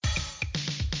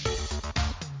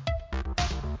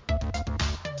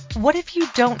What if you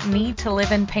don't need to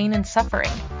live in pain and suffering?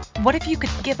 What if you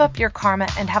could give up your karma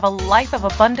and have a life of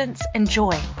abundance and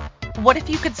joy? What if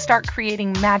you could start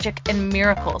creating magic and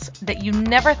miracles that you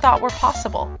never thought were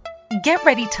possible? Get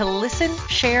ready to listen,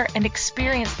 share, and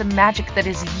experience the magic that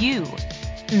is you.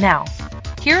 Now,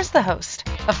 here's the host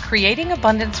of Creating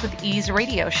Abundance with Ease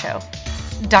radio show,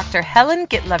 Dr. Helen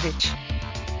Gitlovich.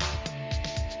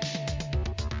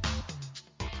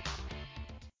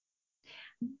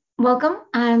 Welcome,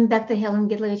 I'm Dr. Helen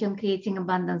Gitlovich on Creating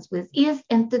Abundance with Ease,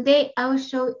 and today our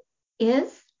show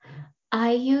is,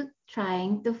 are you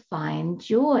trying to find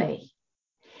joy?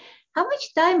 How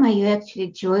much time are you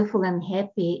actually joyful and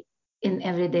happy in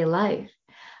everyday life?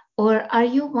 Or are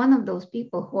you one of those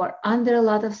people who are under a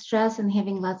lot of stress and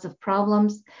having lots of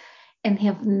problems and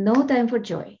have no time for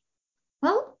joy?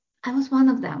 Well, I was one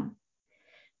of them.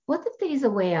 What if there is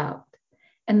a way out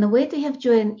and the way to have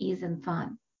joy and ease and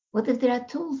fun? What if there are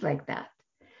tools like that?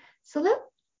 So let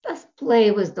us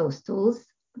play with those tools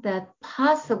that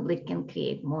possibly can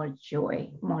create more joy,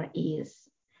 more ease,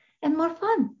 and more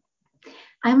fun.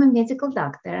 I'm a medical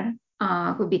doctor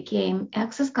who became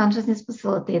Access Consciousness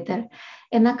Facilitator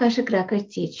and Akashic Record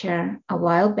teacher a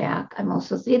while back. I'm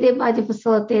also 3D Body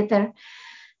Facilitator.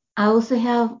 I also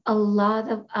have a lot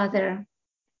of other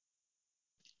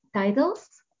titles,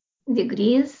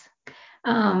 degrees.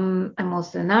 I'm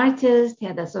also an artist,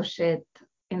 head associate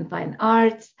in fine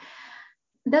arts,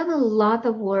 done a lot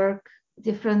of work,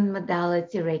 different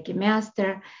modality, Reiki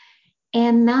master,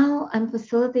 and now I'm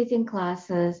facilitating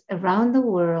classes around the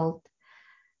world,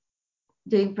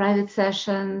 doing private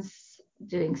sessions,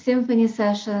 doing symphony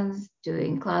sessions,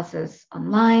 doing classes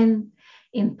online,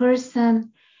 in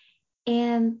person,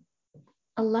 and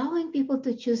allowing people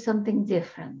to choose something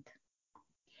different.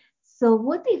 So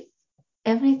what if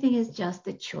everything is just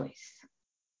a choice?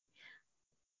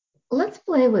 Let's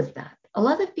play with that. A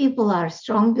lot of people are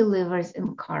strong believers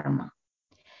in karma,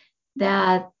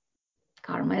 that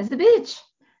karma is a bitch.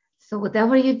 So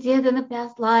whatever you did in the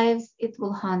past lives, it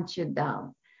will hunt you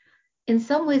down. In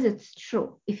some ways, it's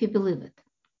true if you believe it.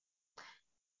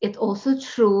 It's also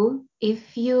true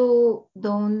if you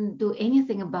don't do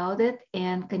anything about it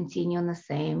and continue on the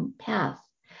same path.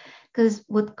 Because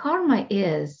what karma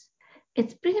is,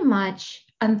 it's pretty much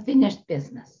unfinished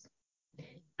business.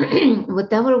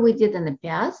 Whatever we did in the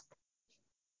past,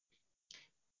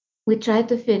 we try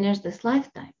to finish this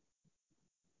lifetime.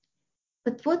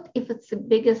 But what if it's the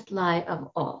biggest lie of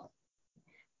all?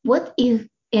 What if,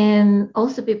 and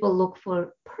also people look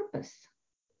for purpose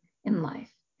in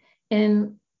life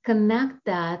and connect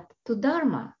that to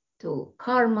Dharma, to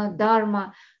karma,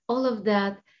 Dharma, all of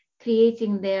that,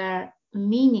 creating their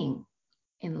meaning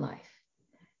in life.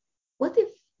 What if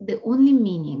the only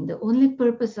meaning, the only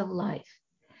purpose of life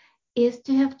is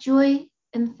to have joy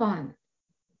and fun?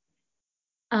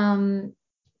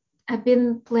 I've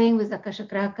been playing with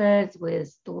Akashic Records,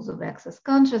 with tools of access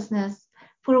consciousness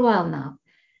for a while now.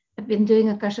 I've been doing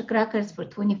Akashic Records for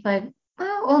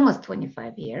almost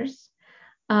 25 years.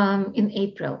 In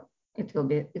April, it will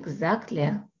be exactly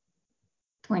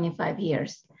 25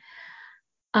 years.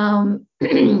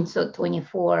 So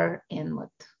 24 in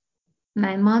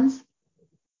 9 months.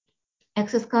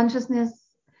 Access consciousness,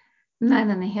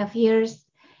 9.5 years.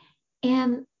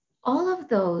 And all of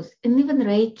those, and even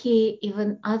Reiki,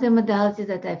 even other modalities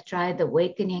that I've tried,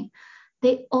 awakening,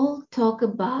 they all talk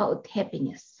about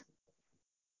happiness,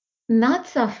 not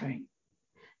suffering,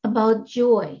 about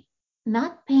joy,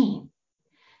 not pain.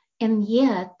 And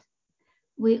yet,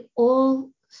 we all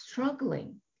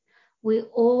struggling. We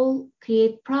all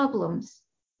create problems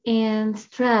and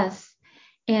stress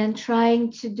and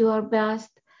trying to do our best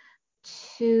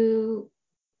to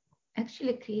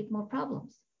actually create more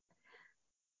problems.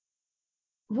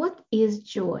 What is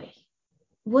joy?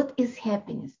 What is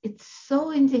happiness? It's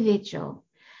so individual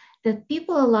that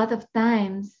people a lot of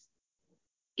times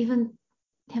even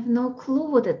have no clue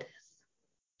what it is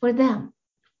for them.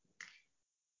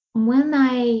 When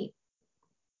I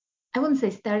wouldn't say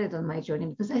started on my journey,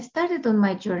 because I started on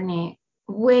my journey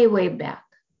way, way back,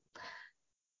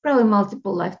 probably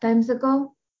multiple lifetimes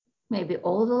ago, maybe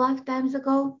all the lifetimes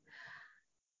ago.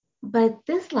 But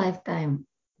this lifetime,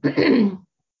 I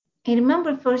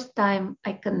remember first time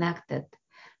I connected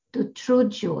to true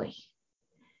joy,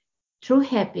 true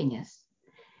happiness.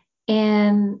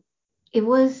 And it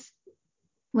was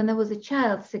when I was a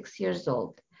child, 6 years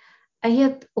old. I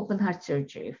had open heart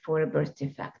surgery for a birth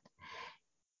defect.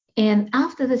 And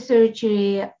after the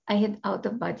surgery, I had out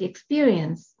of body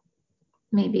experience.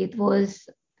 Maybe it was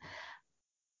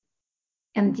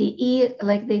NDE,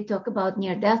 like they talk about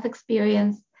near death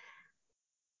experience,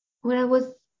 where I was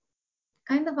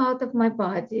kind of out of my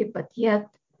body, but yet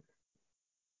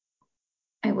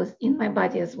I was in my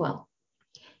body as well.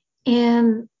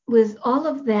 And with all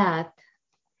of that,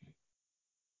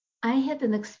 I had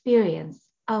an experience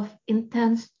of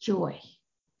intense joy,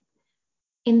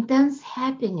 intense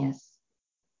happiness,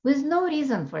 with no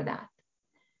reason for that.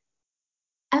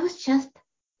 I was just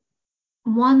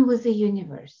one with the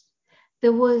universe.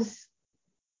 There was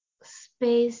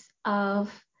space of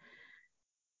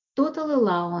total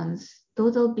allowance,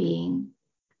 total being,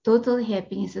 total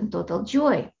happiness, and total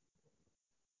joy.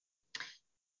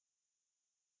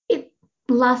 It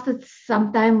lasted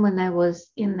some time when I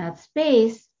was in that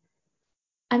space.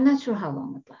 I'm not sure how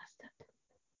long it lasted.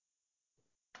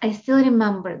 I still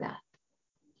remember that.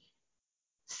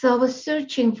 So I was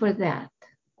searching for that.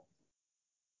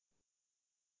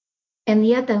 And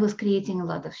yet I was creating a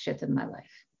lot of shit in my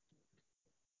life.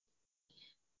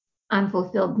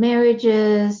 Unfulfilled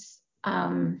marriages,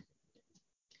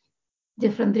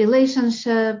 different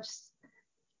relationships,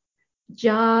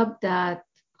 job that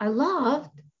I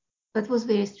loved, but was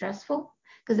very stressful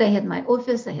because I had my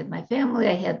office, I had my family,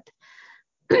 I had,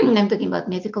 I'm talking about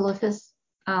medical office,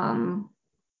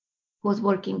 was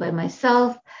working by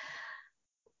myself,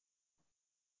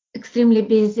 extremely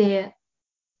busy.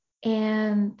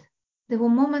 And there were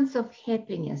moments of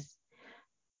happiness.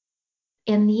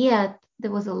 And yet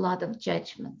there was a lot of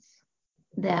judgments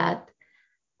that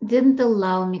didn't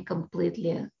allow me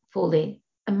completely, fully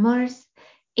immerse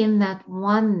in that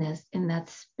oneness, in that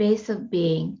space of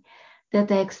being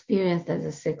that I experienced as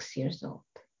a 6 years old.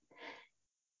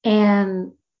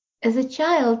 And as a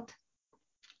child,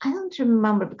 I don't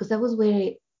remember because I was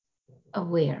very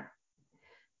aware.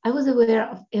 I was aware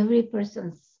of every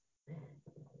person's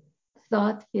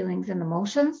thought, feelings, and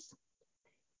emotions.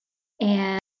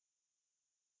 And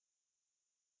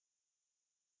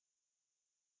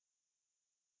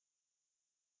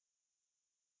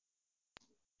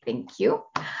thank you.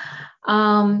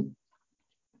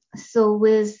 So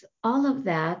with all of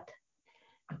that,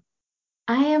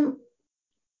 I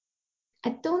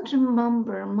don't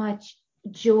remember much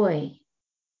joy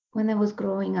when I was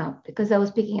growing up because I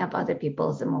was picking up other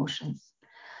people's emotions.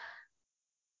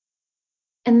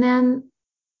 And then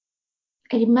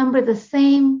I remember the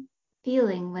same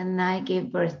feeling when I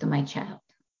gave birth to my child.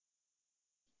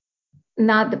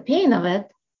 Not the pain of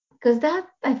it, because that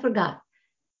I forgot.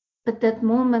 But that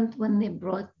moment when they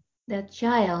brought that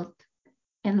child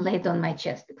and laid on my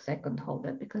chest because I couldn't hold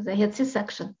it because I had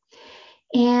C-section.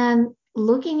 And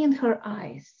looking in her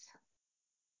eyes,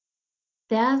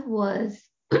 that was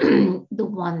the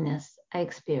oneness I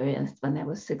experienced when I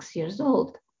was 6 years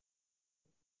old.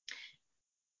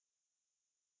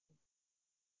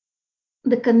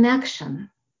 The connection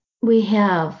we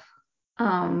have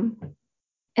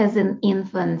as an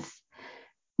infants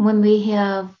when we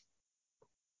have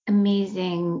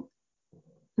amazing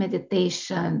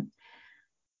meditation,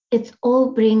 it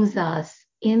all brings us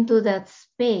into that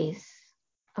space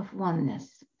of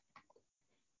oneness.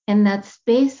 And that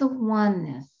space of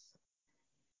oneness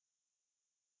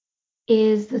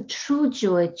is the true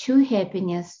joy, true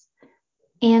happiness,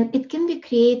 and it can be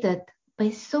created by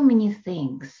so many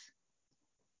things.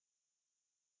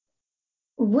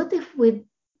 What if we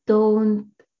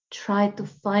don't try to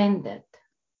find it?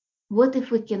 What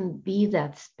if we can be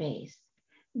that space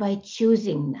by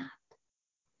choosing that?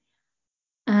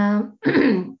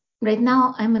 Right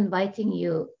now, I'm inviting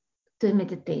you to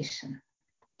meditation.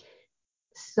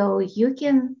 So you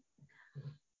can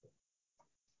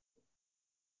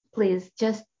please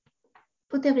just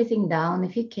put everything down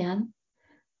if you can.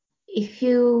 If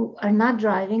you are not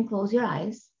driving, close your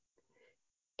eyes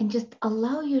and just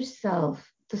allow yourself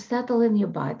to settle in your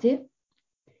body.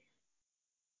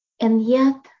 And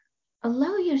yet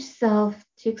allow yourself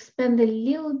to expand a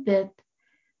little bit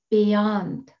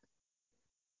beyond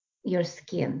your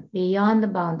skin, beyond the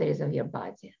boundaries of your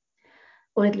body,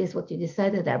 or at least what you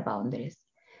decided are boundaries,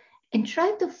 and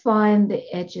try to find the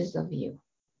edges of you.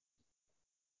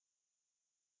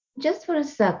 Just for a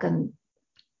second,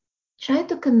 try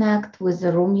to connect with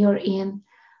the room you're in,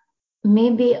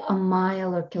 maybe a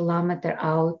mile or kilometer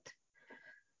out,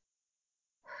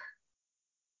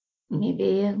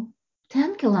 maybe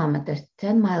 10 kilometers,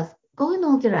 10 miles. Go in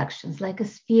all directions like a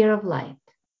sphere of light.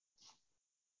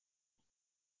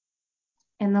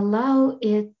 And allow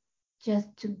it just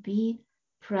to be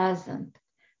present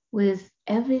with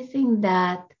everything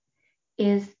that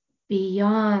is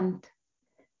beyond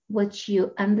what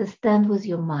you understand with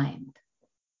your mind.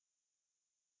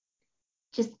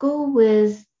 Just go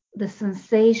with the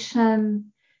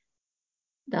sensation,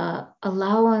 the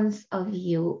allowance of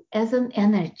you as an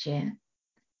energy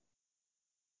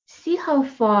See how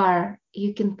far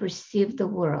you can perceive the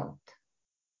world.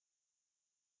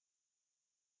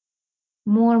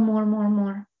 More.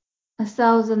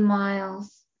 1,000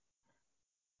 miles,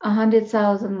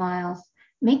 100,000 miles.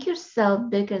 Make yourself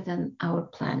bigger than our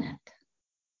planet.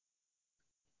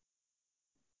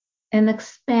 And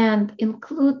expand,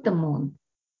 include the moon.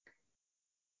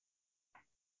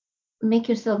 Make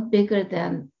yourself bigger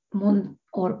than moon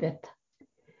orbit.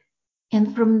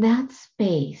 And from that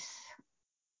space,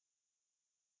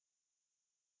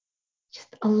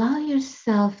 just allow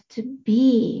yourself to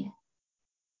be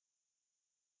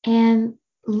and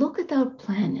look at our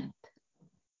planet.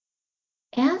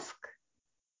 Ask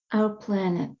our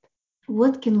planet,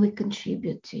 what can we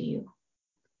contribute to you?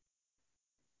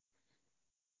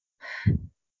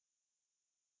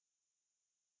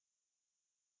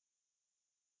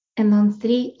 And on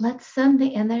 3, let's send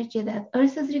the energy that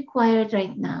Earth is required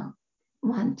right now.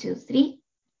 1, 2, 3.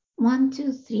 1,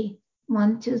 2, 3.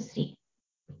 1, 2, 3.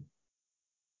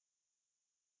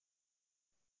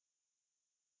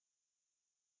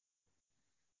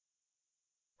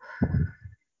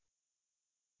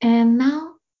 And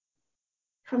now,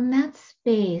 from that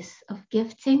space of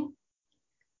gifting,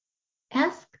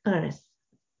 ask Earth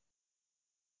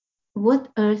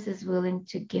what Earth is willing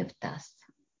to gift us.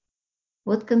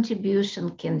 What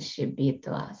contribution can she be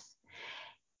to us?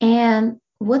 And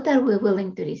what are we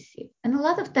willing to receive? And a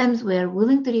lot of times we are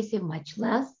willing to receive much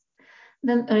less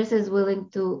than Earth is willing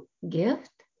to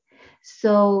gift.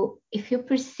 So if you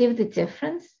perceive the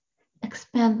difference,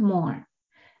 expand more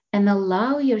and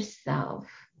allow yourself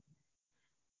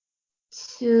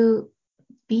to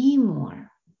be more,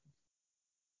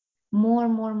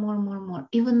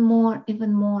 even more.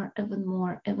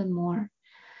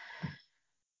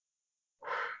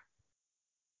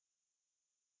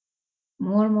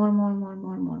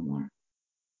 More.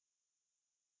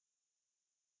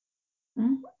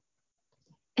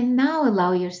 And now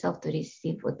allow yourself to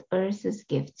receive what Earth is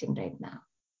gifting right now.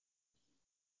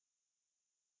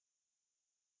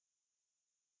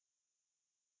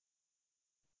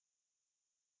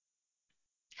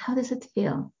 How does it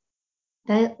feel?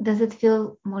 Does it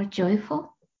feel more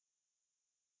joyful?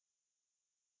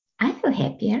 I feel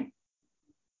happier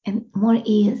and more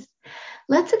ease.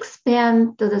 Let's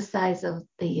expand to the size of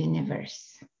the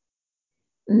universe,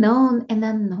 known and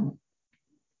unknown.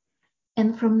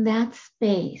 And from that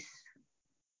space,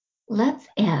 let's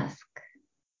ask,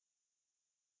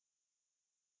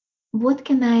 what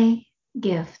can I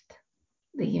gift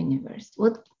the universe?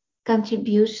 What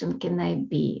contribution can I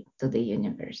be to the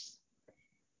universe?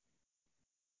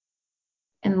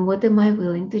 And what am I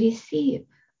willing to receive?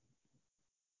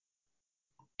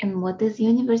 And what is the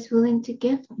universe willing to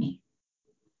give me?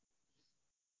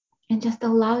 And just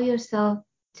allow yourself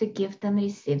to gift and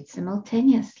receive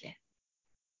simultaneously.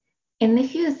 And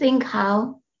if you think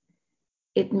how,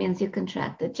 it means you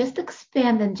contracted. Just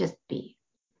expand and just be.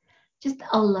 Just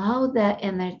allow that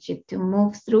energy to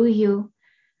move through you,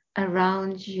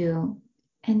 around you,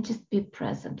 and just be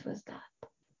present with that.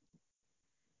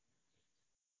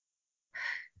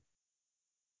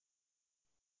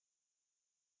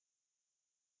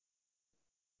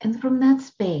 And from that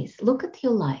space, look at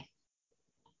your life.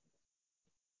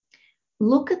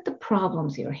 Look at the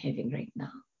problems you're having right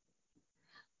now.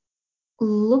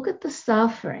 Look at the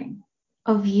suffering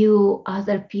of you,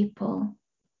 other people.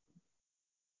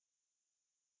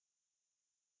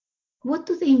 What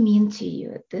do they mean to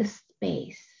you at this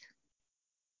space?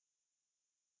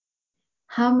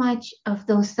 How much of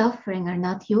those suffering are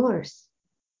not yours?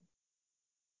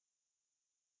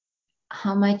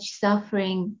 How much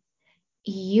suffering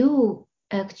you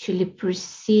actually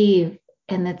perceive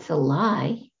and it's a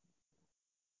lie,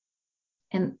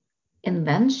 an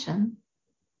invention?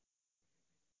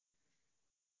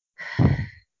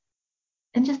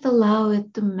 And just allow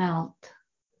it to melt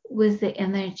with the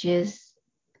energies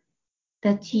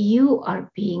that you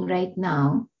are being right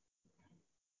now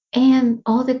and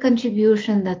all the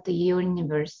contribution that the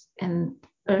universe and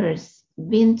earth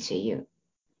been to you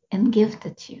and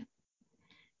gifted you.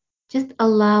 Just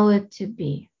allow it to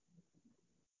be.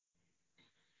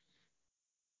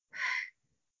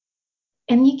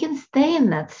 And you can stay in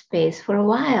that space for a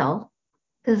while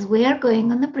because we are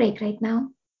going on a break right now.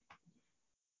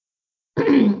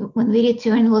 When we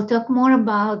return, we'll talk more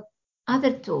about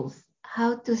other tools,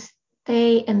 how to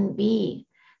stay and be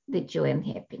the joy and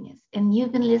happiness. And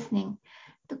you've been listening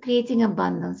to Creating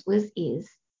Abundance with Ease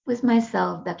with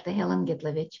myself, Dr. Helen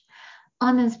Gitlovich,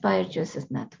 on Inspired Choices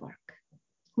Network.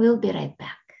 We'll be right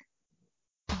back.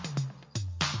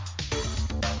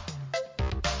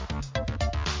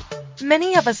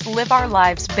 Many of us live our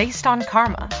lives based on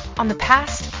karma, on the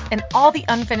past and all the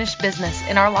unfinished business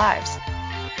in our lives.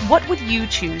 What would you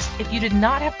choose if you did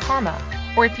not have karma,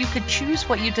 or if you could choose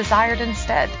what you desired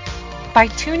instead? By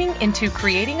tuning into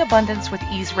Creating Abundance with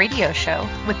Ease radio show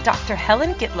with Dr.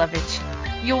 Helen Gitlovich,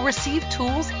 you'll receive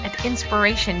tools and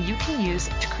inspiration you can use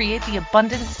to create the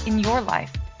abundance in your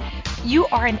life. You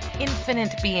are an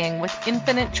infinite being with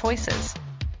infinite choices.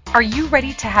 Are you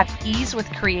ready to have ease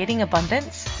with creating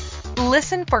abundance?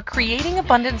 Listen for Creating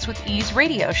Abundance with Ease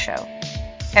radio show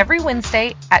every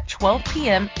Wednesday at 12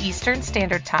 p.m. Eastern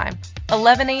Standard Time,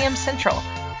 11 a.m. Central,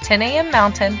 10 a.m.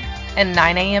 Mountain, and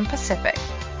 9 a.m. Pacific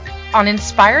on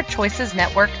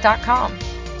InspiredChoicesNetwork.com.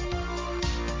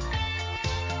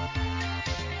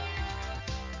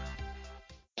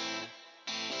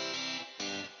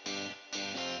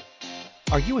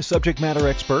 Are you a subject matter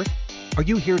expert? Are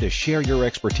you here to share your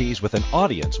expertise with an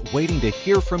audience waiting to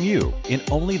hear from you in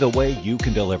only the way you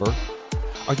can deliver?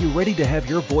 Are you ready to have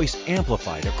your voice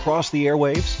amplified across the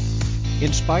airwaves?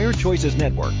 Inspired Choices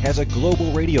Network has a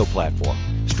global radio platform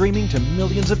streaming to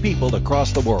millions of people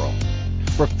across the world.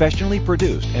 Professionally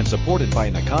produced and supported by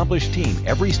an accomplished team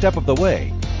every step of the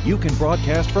way, you can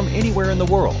broadcast from anywhere in the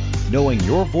world, knowing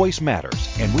your voice matters,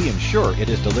 and we ensure it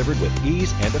is delivered with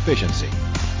ease and efficiency.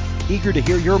 Eager to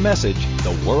hear your message,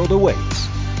 the world awaits.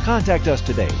 Contact us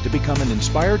today to become an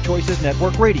Inspired Choices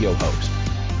Network radio host.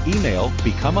 Email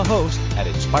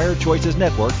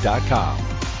becomeahost@inspiredchoicesnetwork.com.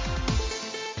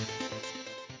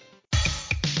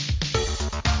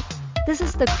 This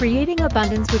is the Creating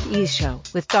Abundance with Ease show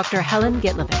with Dr. Helen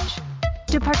Gitlovich.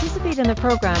 To participate in the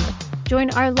program,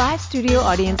 join our live studio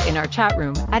audience in our chat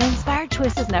room at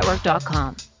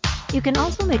inspiredchoicesnetwork.com. You can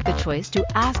also make the choice to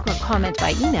ask or comment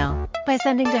by email by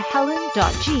sending to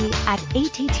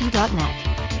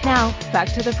helen.g@att.net. Now,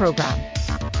 back to the program.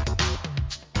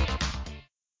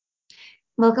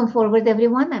 Welcome forward,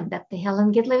 everyone. I'm Dr.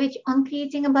 Helen Gitlovich on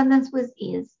Creating Abundance with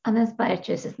Ease on Inspired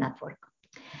Choices Network.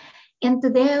 And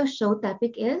today our show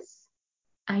topic is,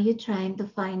 are you trying to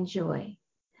find joy?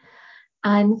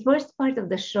 In the first part of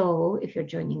the show, if you're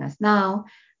joining us now,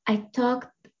 I talked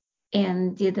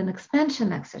and did an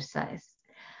expansion exercise.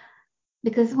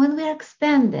 Because when we are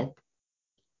expanded,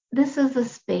 this is a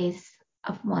space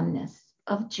of oneness,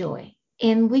 of joy.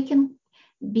 And we can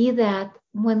be that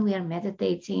when we are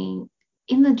meditating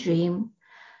in a dream,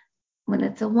 when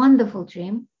it's a wonderful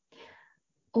dream,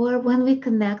 or when we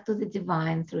connect to the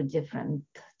divine through different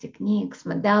techniques,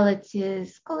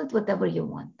 modalities, call it whatever you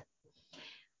want.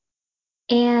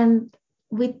 And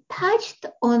we touched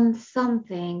on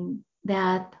something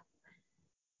that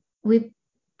we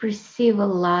perceive a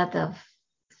lot of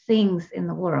things in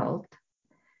the world,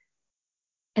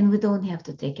 and we don't have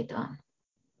to take it on.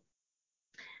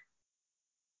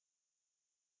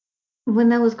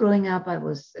 When I was growing up, I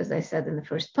was, as I said in the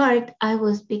first part, I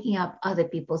was picking up other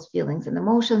people's feelings and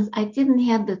emotions. I didn't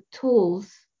have the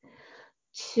tools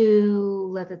to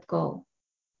let it go.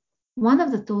 One of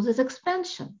the tools is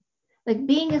expansion. Like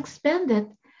being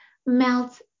expanded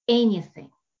melts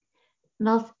anything.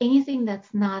 Melts anything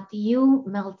that's not you,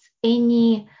 melts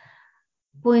any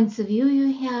points of view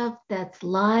you have that's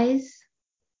lies.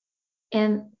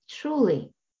 And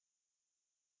truly,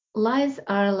 lies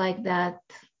are like that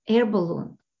air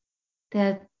balloon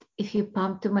that if you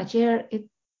pump too much air, it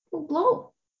will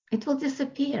blow. It will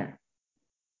disappear.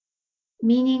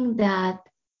 Meaning that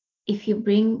if you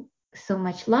bring so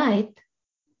much light,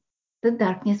 the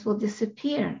darkness will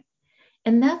disappear.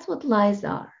 And that's what lies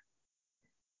are.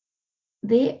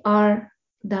 They are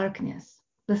darkness,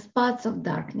 the spots of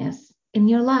darkness in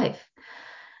your life.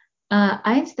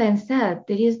 Einstein said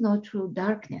there is no true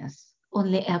darkness,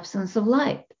 only absence of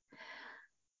light.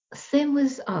 Same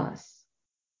with us.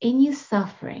 Any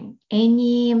suffering,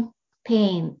 any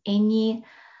pain, anything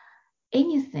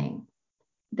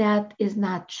that is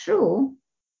not true,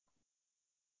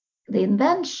 the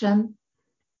invention,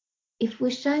 if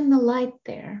we shine the light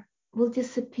there, will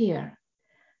disappear.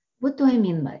 What do I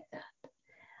mean by that?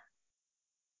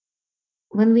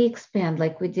 When we expand,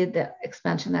 like we did the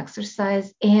expansion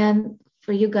exercise, and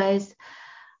for you guys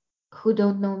who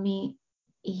don't know me,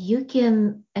 you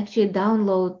can actually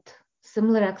download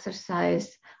similar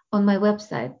exercise on my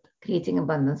website, Creating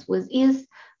Abundance with Ease,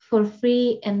 for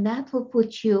free, and that will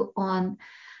put you on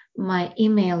my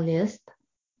email list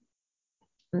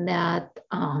that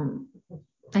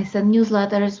I send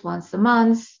newsletters once a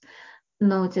month,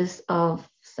 notice of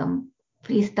some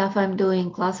free stuff I'm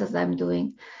doing, classes I'm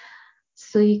doing.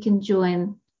 So you can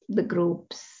join the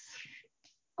groups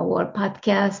or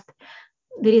podcast.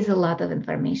 There is a lot of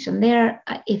information there.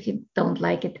 If you don't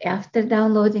like it after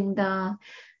downloading the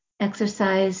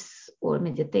exercise or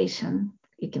meditation,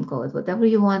 you can call it whatever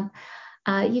you want.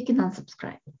 you can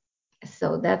unsubscribe.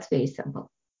 So that's very simple.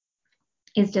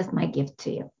 It's just my gift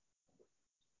to you.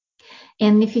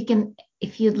 And if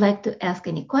you'd like to ask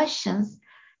any questions,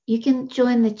 you can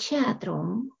join the chat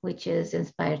room, which is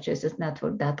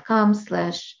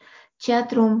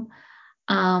inspiredchoicesnetwork.com/chat room,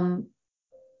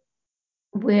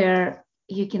 where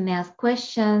you can ask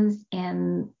questions.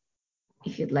 And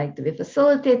if you'd like to be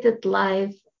facilitated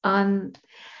live on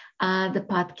the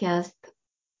podcast,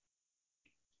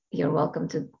 you're welcome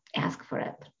to ask for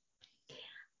it.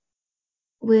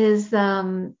 With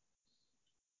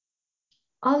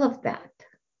all of that,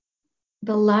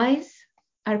 the lies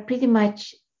are pretty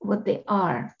much what they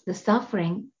are. The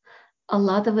suffering, a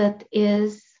lot of it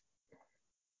is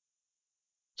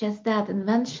just that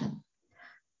invention.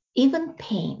 Even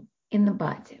pain in the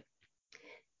body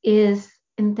is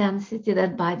intensity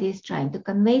that body is trying to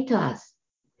convey to us.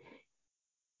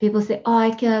 People say, oh,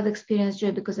 I cannot experience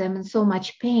joy because I'm in so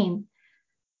much pain.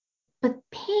 But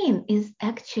pain is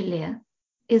actually a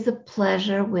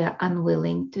pleasure we're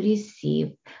unwilling to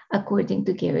receive, according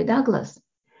to Gary Douglas.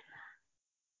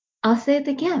 I'll say it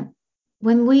again.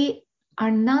 When we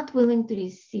are not willing to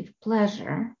receive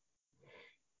pleasure,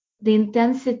 the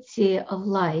intensity of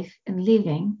life and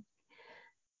living,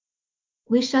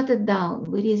 we shut it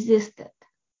down, we resist it.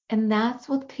 And that's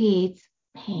what creates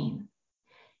pain.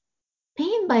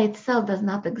 Pain by itself does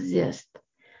not exist.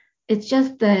 It's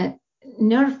just the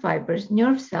nerve fibers,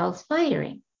 nerve cells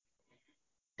firing.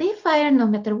 They fire no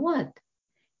matter what.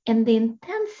 And the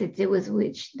intensity with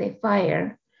which they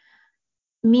fire,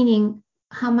 meaning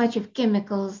how much of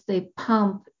chemicals they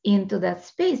pump into that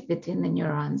space between the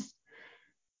neurons,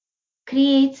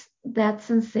 creates that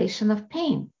sensation of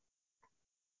pain.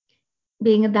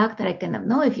 Being a doctor, I kind of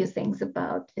know a few things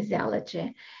about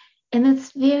physiology, and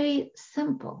it's very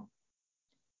simple.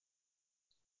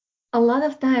 A lot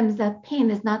of times that pain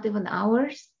is not even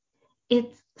ours,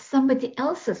 it's somebody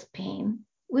else's pain.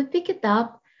 We pick it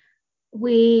up,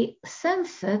 we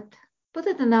sense it, put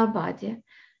it in our body,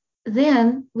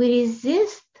 then we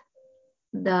resist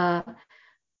the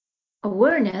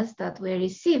awareness that we're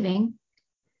receiving.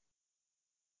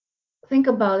 Think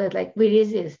about it like we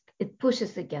resist. It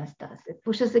pushes against us. It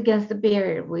pushes against the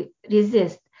barrier. We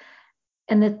resist.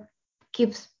 And it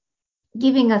keeps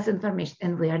giving us information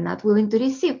and we are not willing to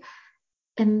receive.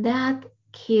 And that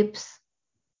keeps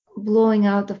blowing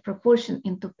out of proportion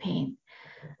into pain.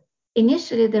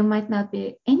 Initially, there might not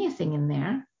be anything in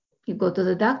there. You go to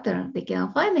the doctor, they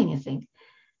cannot find anything.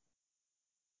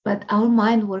 But our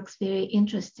mind works very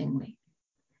interestingly.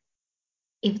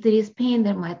 If there is pain,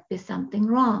 there might be something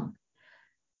wrong.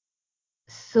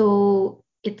 So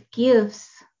it gives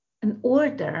an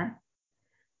order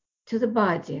to the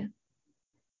body.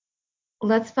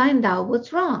 Let's find out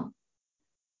what's wrong.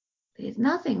 There is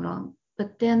nothing wrong.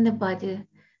 But then the body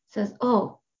says,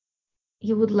 oh,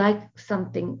 you would like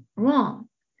something wrong.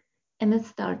 And it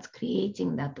starts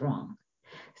creating that wrong.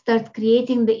 Starts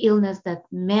creating the illness that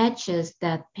matches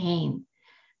that pain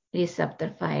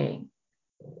receptor firing.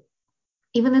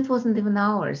 Even it wasn't even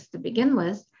ours to begin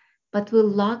with, but we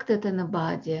locked it in the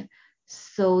body.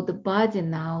 So the body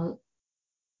now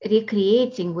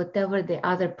recreating whatever the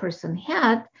other person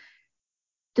had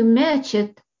to match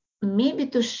it, maybe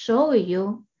to show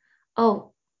you,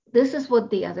 oh, this is what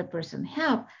the other person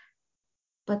have.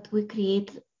 But we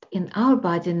create in our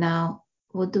body now,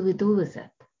 what do we do with it?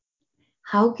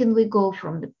 How can we go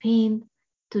from the pain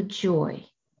to joy?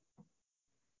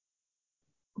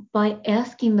 By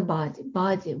asking the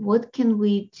body, what can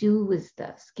we do with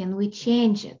this? Can we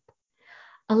change it?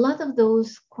 A lot of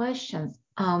those questions,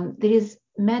 there is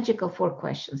magical 4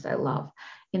 questions I love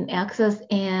in Access,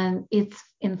 and it's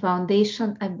in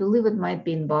Foundation. I believe it might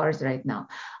be in Bars right now.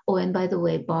 Oh, and by the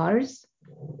way, Bars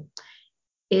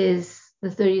is the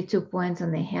 32 points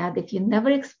on the head. If you never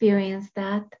experienced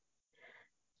that,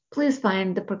 please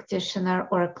find the practitioner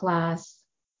or a class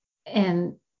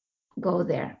and go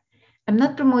there. I'm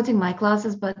not promoting my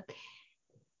classes, but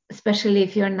especially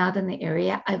if you're not in the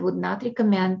area, I would not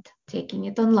recommend taking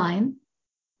it online.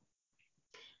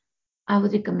 I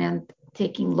would recommend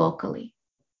taking locally.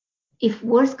 If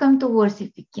worse come to worse,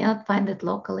 if you can't find it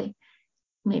locally,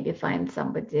 maybe find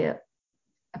somebody, a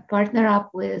partner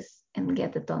up with, and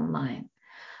get it online.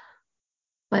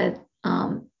 But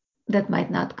that might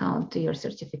not count to your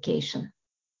certification.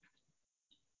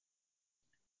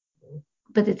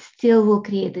 But it still will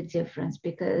create a difference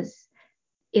because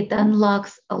it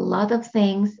unlocks a lot of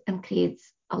things and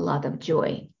creates a lot of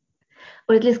joy,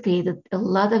 or at least created a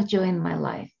lot of joy in my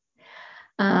life.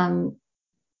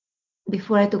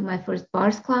 Before I took my first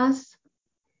Bars class,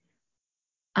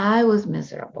 I was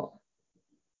miserable.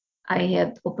 I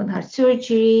had open heart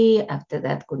surgery. After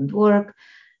that, couldn't work.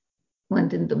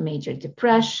 Went into major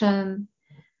depression.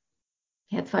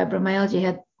 Had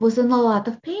fibromyalgia. Was in a lot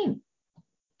of pain.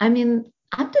 I mean,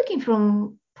 I'm talking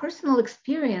from personal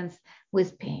experience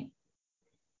with pain.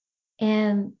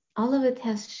 And all of it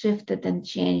has shifted and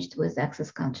changed with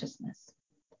access consciousness.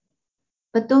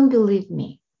 But don't believe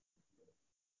me.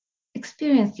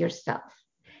 Experience yourself.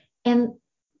 And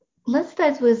let's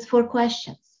start with 4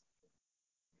 questions.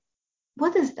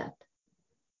 What is that?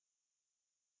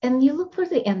 And you look for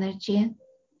the energy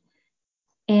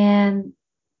and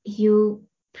you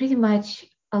pretty much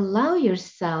allow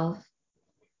yourself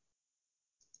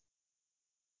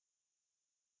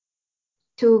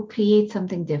to create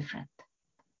something different.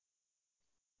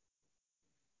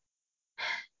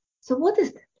 So what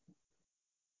is that?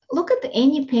 Look at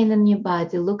any pain in your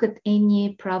body. Look at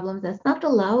any problem that's not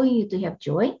allowing you to have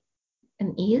joy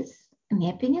and ease and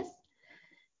happiness.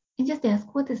 And just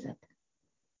ask, what is it?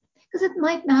 Because it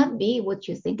might not be what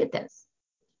you think it is.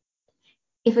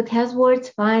 If it has words,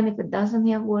 fine. If it doesn't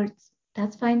have words,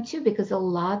 that's fine too, because a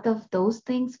lot of those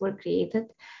things were created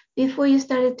before you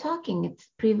started talking. It's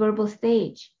pre-verbal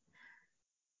stage.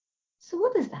 So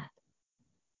what is that?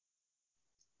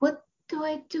 What do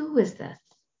I do with this?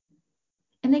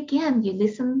 And again, you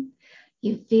listen,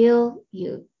 you feel,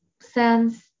 you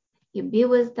sense, you be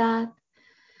with that,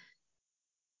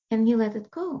 and you let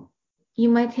it go. You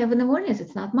might have an awareness,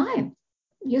 it's not mine.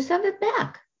 You send it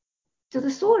back to the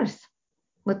source,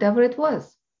 whatever it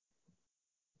was.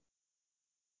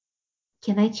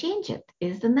 Can I change it?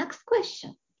 Is the next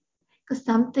question. Because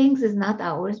some things is not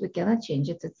ours, we cannot change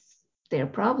it, it's their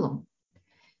problem.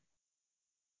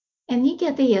 And you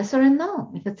get a yes or a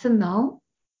no. If it's a no,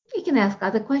 you can ask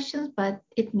other questions, but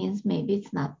it means maybe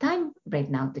it's not time right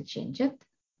now to change it.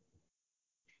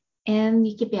 And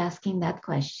you keep asking that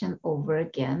question over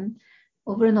and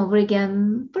over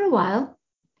again for a while.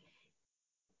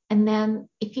 And then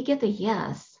if you get a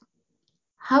yes,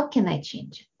 how can I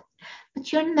change it?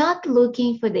 But you're not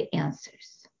looking for the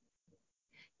answers.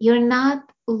 You're not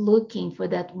looking for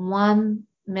that one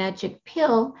magic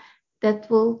pill that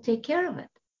will take care of it.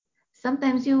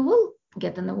 Sometimes you will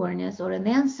get an awareness or an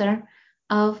answer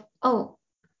of, oh,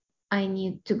 I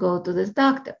need to go to this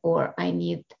doctor, or I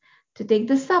need to take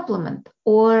this supplement,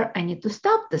 or I need to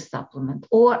stop this supplement,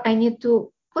 or I need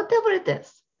to, whatever it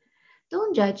is.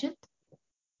 Don't judge it.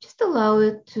 Just allow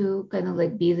it to kind of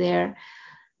like be there.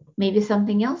 Maybe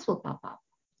something else will pop up,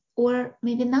 or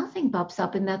maybe nothing pops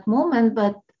up in that moment,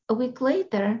 but a week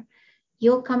later,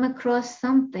 you'll come across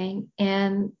something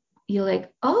and you're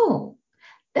like, oh,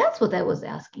 that's what I was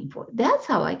asking for. That's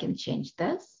how I can change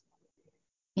this.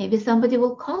 Maybe somebody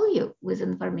will call you with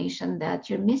information that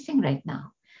you're missing right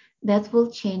now. That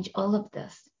will change all of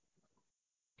this.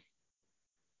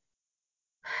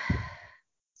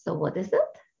 So what is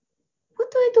it?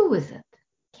 What do I do with it?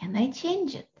 Can I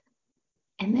change it?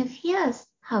 And if yes,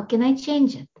 how can I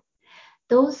change it?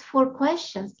 Those 4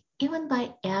 questions, even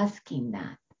by asking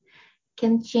that,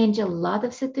 can change a lot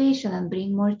of situation and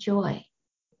bring more joy.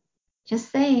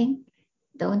 Just saying,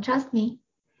 don't trust me.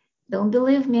 Don't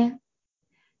believe me.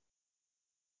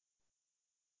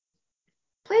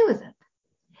 Play with it.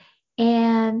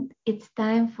 And it's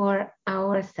time for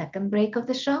our second break of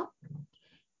the show.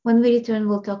 When we return,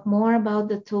 we'll talk more about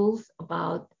the tools,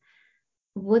 about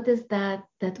what is that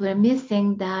we're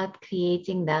missing, that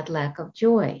creating that lack of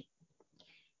joy.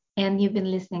 And you've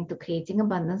been listening to Creating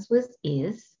Abundance with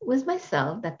Ease with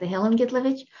myself, Dr. Helen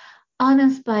Gitlovich, on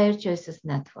Inspired Choices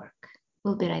Network.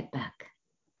 We'll be right back.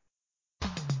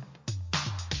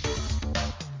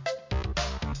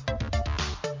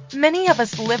 Many of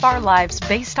us live our lives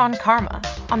based on karma,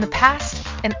 on the past,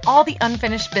 and all the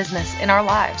unfinished business in our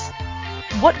lives.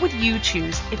 What would you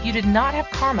choose if you did not have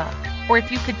karma, or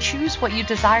if you could choose what you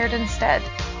desired instead?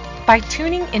 By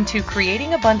tuning into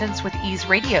Creating Abundance with Ease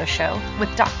radio show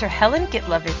with Dr. Helen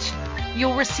Gitlovich,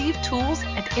 you'll receive tools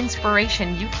and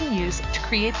inspiration you can use to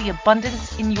create the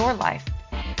abundance in your life.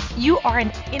 You are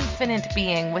an infinite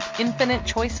being with infinite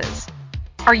choices.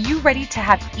 Are you ready to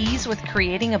have ease with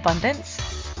creating abundance?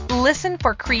 Listen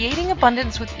for Creating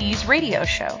Abundance with Ease radio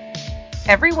show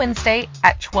every Wednesday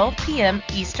at 12 p.m.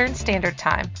 Eastern Standard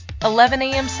Time, 11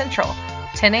 a.m. Central,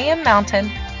 10 a.m.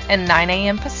 Mountain, and 9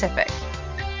 a.m. Pacific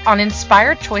on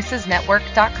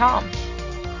InspiredChoicesNetwork.com.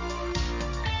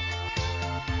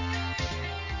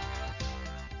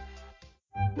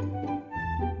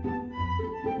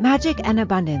 Magic and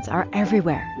abundance are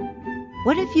everywhere.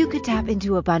 What if you could tap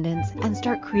into abundance and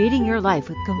start creating your life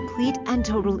with complete and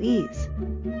total ease?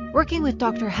 Working with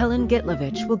Dr. Helen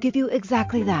Gitlovich will give you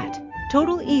exactly that.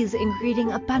 total ease in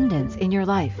creating abundance in your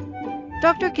life.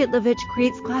 Dr. Gitlovich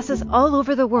creates classes all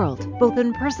over the world, both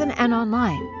in person and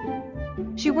online.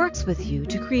 She works with you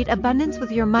to create abundance with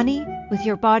your money, with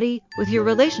your body, with your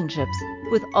relationships,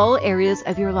 with all areas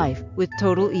of your life with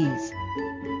total ease.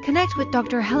 Connect with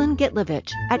Dr. Helen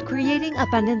Gitlovich at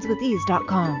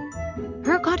creatingabundancewithease.com.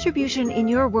 Her contribution in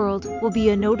your world will be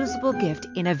a noticeable gift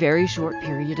in a very short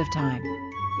period of time.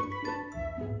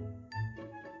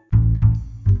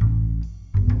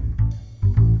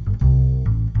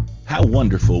 How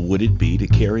wonderful would it be to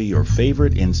carry your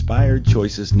favorite Inspired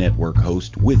Choices Network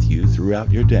host with you throughout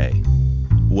your day?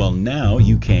 Well, now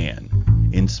you can.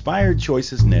 Inspired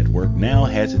Choices Network now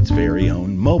has its very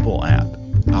own mobile app.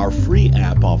 Our free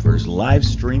app offers live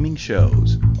streaming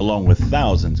shows, along with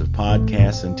thousands of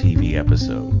podcasts and TV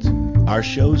episodes. Our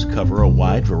shows cover a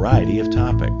wide variety of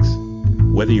topics.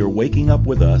 Whether you're waking up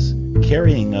with us,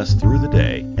 carrying us through the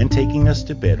day, and taking us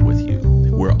to bed with you,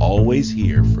 we're always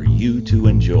here for you to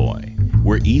enjoy.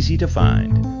 We're easy to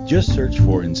find. Just search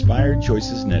for Inspired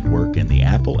Choices Network in the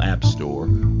Apple App Store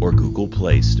or Google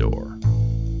Play Store.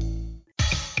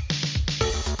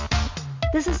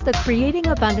 This is the Creating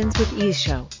Abundance with Ease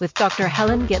show with Dr.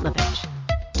 Helen Gitlovich.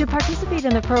 To participate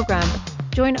in the program,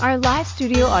 join our live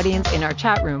studio audience in our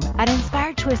chat room at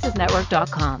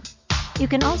inspiredchoicesnetwork.com. You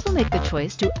can also make the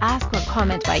choice to ask or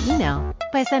comment by email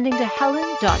by sending to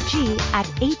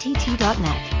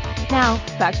helen.g@att.net. Now,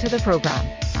 back to the program.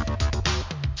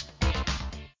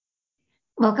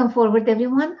 Welcome forward,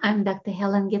 everyone. I'm Dr.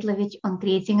 Helen Gitlovich on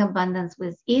Creating Abundance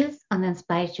with Ease on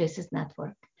Inspired Choices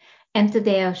Network. And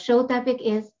today our show topic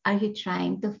is, are you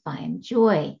trying to find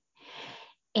joy?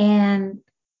 And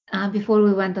before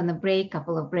we went on a break,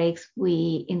 couple of breaks,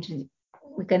 we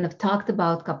kind of talked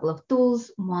about a couple of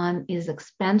tools. One is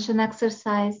expansion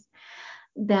exercise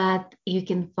that you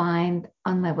can find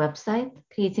on my website,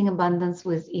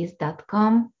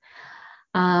 creatingabundancewithease.com.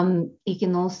 You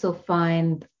can also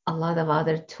find a lot of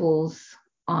other tools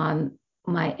on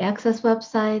my Access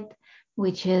website,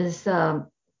 which is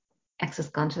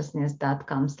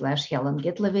accessconsciousness.com/Helen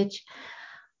Gitlovich,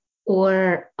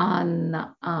 or on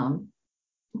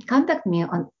contact me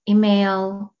on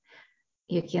email.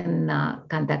 You can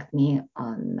contact me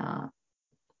on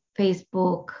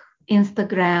Facebook,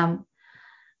 Instagram.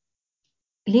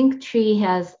 Linktree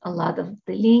has a lot of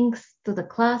the links to the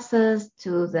classes,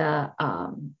 to the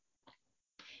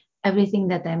everything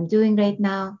that I'm doing right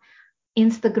now.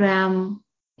 Instagram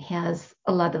has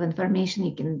a lot of information.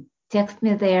 You can text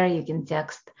me there. You can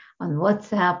text on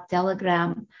WhatsApp,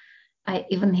 Telegram. I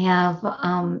even have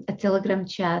a Telegram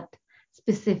chat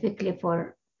specifically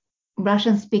for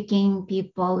Russian-speaking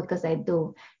people, because I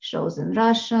do shows in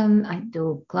Russian. I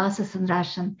do classes in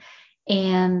Russian.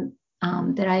 And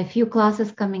there are a few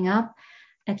classes coming up.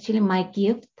 Actually, my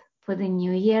gift for the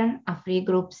new year, a free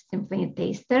group Symphony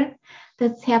Taster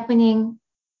that's happening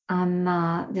on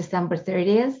December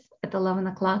 30th at 11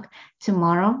 o'clock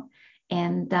tomorrow,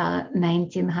 and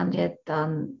 1900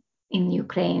 in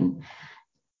Ukraine,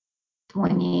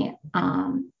 2000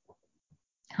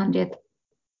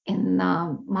 in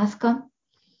Moscow.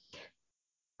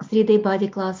 3-day body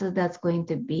classes, that's going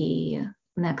to be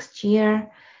next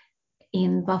year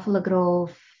in Buffalo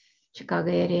Grove,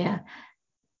 Chicago area,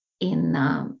 in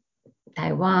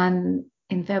Taiwan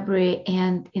in February,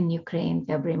 and in Ukraine,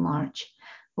 February, March,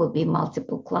 will be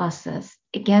multiple classes.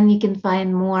 Again, you can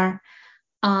find more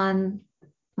on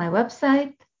my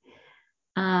website,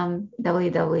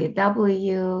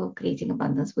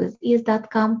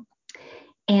 www.creatingabundancewithease.com.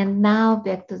 And now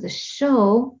back to the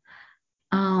show.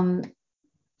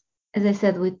 As I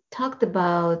said, we talked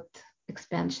about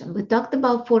expansion. We talked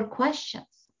about 4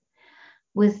 questions.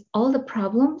 With all the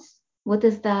problems, what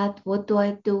is that? What do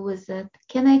I do with it?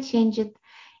 Can I change it?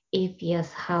 If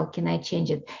yes, how can I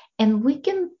change it? And we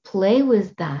can play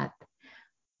with that,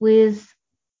 with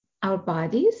our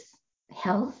bodies,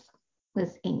 health,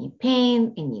 with any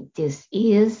pain, any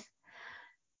dis-ease,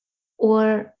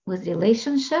 or with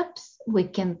relationships. We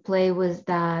can play with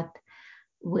that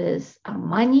with our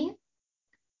money,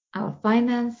 our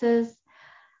finances.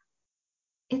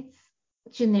 It's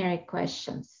generic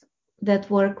questions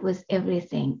that work with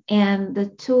everything. And the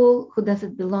tool, Who Does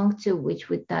It Belong To, which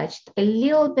we touched a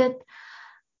little bit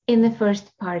in the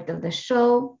first part of the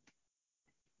show,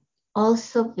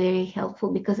 also very helpful,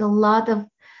 because a lot of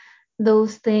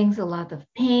those things, a lot of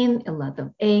pain, a lot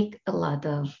of ache, a lot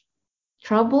of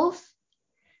troubles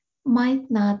might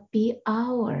not be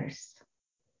ours.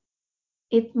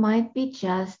 It might be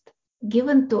just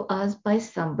given to us by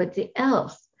somebody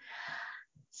else.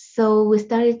 So we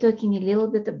started talking a little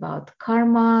bit about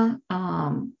karma,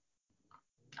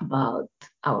 about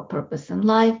our purpose in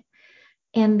life,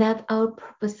 and that our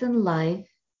purpose in life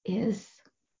is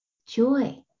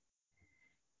joy,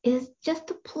 is just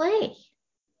to play.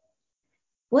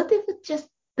 What if it just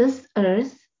this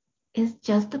earth is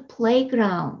just a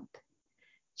playground,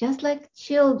 just like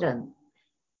children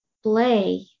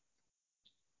play,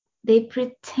 they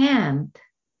pretend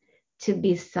to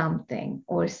be something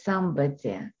or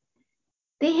somebody.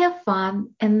 They have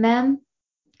fun and then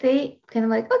they kind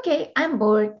of like, okay, I'm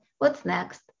bored. What's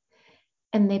next?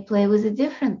 And they play with a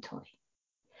different toy.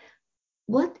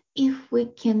 What if we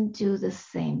can do the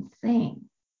same thing?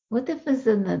 What if as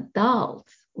an adult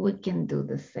we can do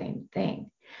the same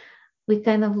thing? We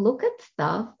kind of look at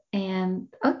stuff and,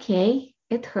 okay,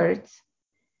 it hurts.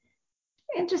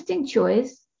 Interesting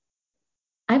choice.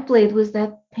 I played with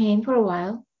that pain for a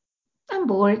while. I'm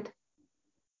bored.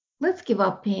 Let's give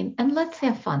up pain and let's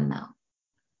have fun now.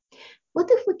 What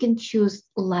if we can choose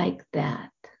like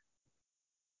that?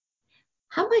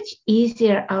 How much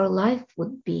easier our life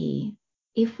would be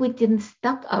if we didn't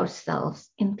stuck ourselves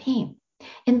in pain.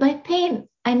 And by pain,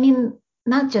 I mean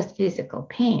not just physical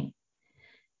pain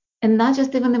and not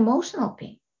just even emotional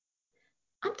pain.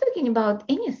 I'm talking about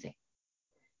anything,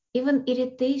 even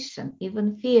irritation,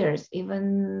 even fears,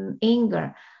 even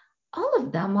anger. All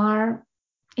of them are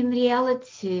in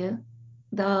reality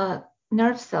the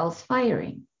nerve cells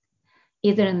firing,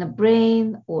 either in the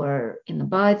brain or in the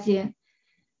body.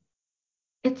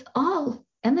 It's all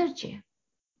energy.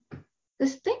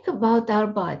 Just think about our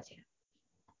body.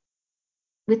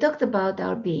 We talked about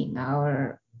our being,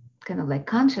 our kind of like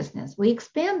consciousness. We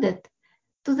expand it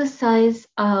to the size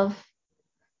of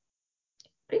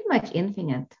pretty much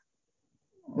infinite.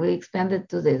 We expand it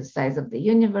to the size of the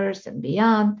universe and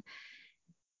beyond,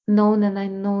 known and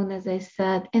unknown, as I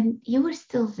said, and you are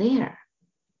still there.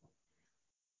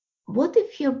 What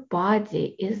if your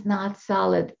body is not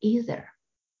solid either?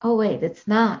 Oh, wait, it's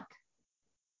not.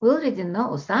 We already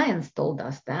know, science told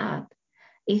us that.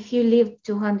 If you lived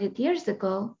 200 years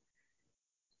ago,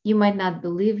 you might not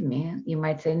believe me. You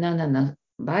might say, no,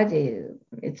 body,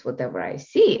 it's whatever I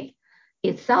see.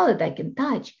 It's solid, I can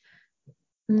touch.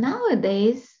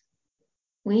 Nowadays,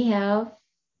 we have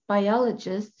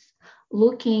biologists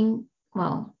looking,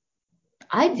 well,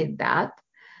 I did that.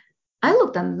 I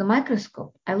looked under the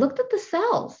microscope. I looked at the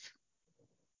cells.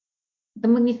 The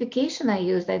magnification I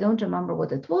used, I don't remember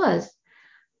what it was,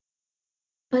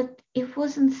 but it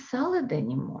wasn't solid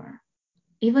anymore,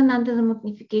 even under the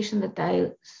magnification that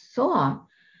I saw,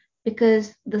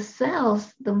 because the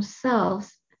cells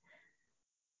themselves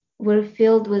were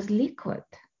filled with liquid,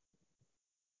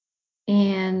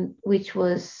 and which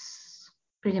was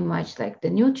pretty much like the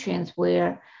nutrients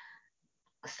where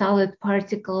solid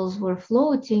particles were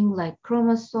floating, like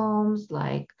chromosomes,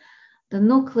 like the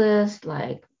nucleus,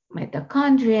 like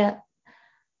mitochondria.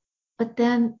 But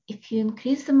then if you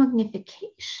increase the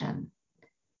magnification,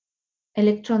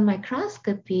 electron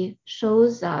microscopy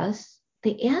shows us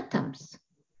the atoms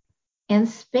and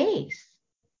space.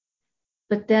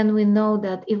 But then we know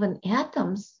that even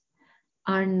atoms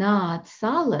are not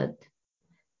solid.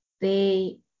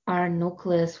 They are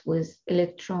nucleus with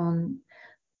electron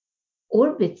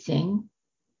orbiting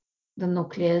the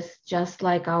nucleus, just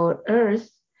like our Earth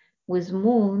with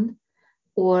moon,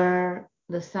 or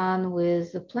the sun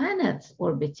with the planets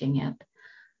orbiting it.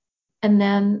 And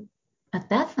then, but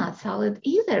that's not solid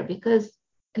either, because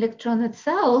electron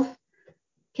itself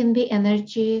can be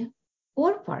energy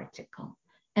or particle.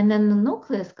 And then the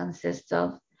nucleus consists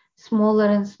of smaller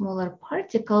and smaller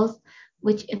particles,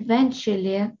 which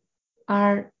eventually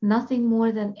are nothing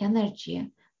more than energy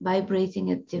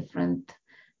vibrating at different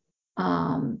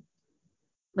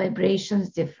vibrations,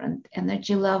 different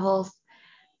energy levels.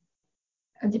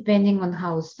 Depending on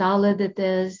how solid it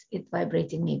is, it's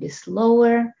vibrating maybe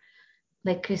slower,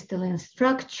 like crystalline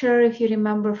structure, if you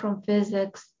remember from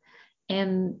physics,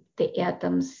 and the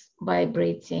atoms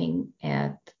vibrating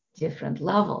at different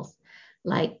levels,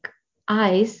 like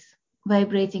ice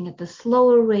vibrating at a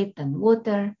slower rate than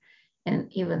water,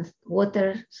 and even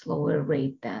water slower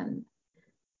rate than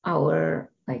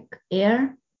our like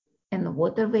air and the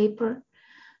water vapor.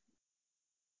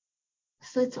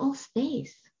 So it's all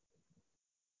space.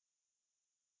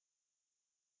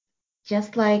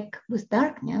 Just like with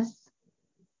darkness,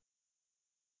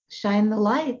 shine the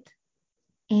light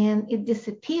and it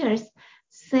disappears.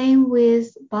 Same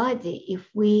with body. If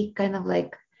we kind of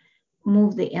like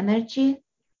move the energy,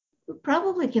 we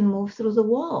probably can move through the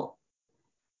wall.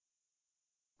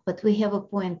 But we have a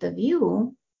point of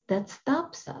view that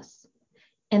stops us.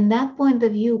 And that point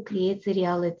of view creates a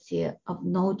reality of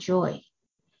no joy.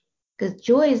 Because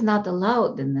joy is not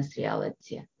allowed in this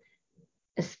reality.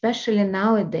 especially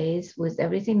nowadays with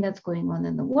everything that's going on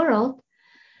in the world,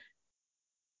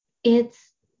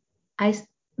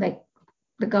 like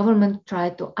the government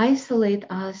tried to isolate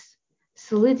us,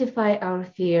 solidify our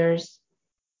fears.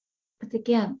 But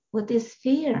again, what is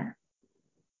fear?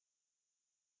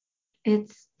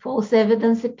 It's false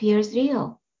evidence appears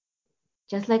real.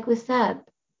 Just like we said,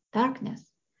 darkness,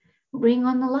 bring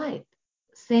on the light.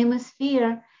 Same as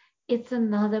fear, it's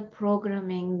another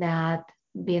programming that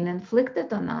been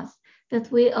inflicted on us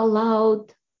that we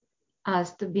allowed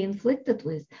us to be inflicted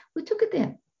with. We took it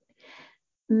in.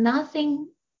 Nothing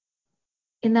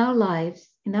in our lives,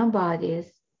 in our bodies,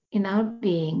 in our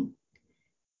being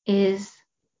is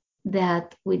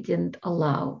that we didn't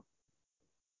allow.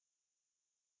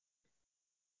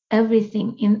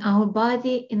 Everything in our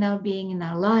body, in our being, in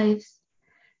our lives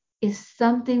is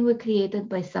something we created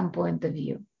by some point of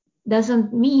view.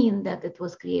 Doesn't mean that it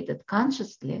was created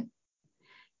consciously.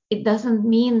 It doesn't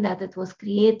mean that it was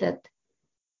created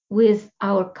with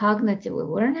our cognitive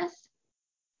awareness.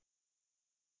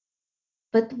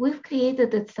 But we've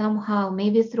created it somehow,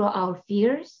 maybe through our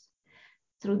fears,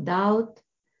 through doubt,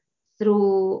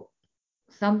 through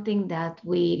something that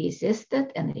we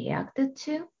resisted and reacted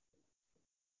to.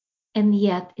 And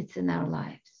yet it's in our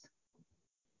lives.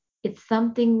 It's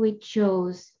something we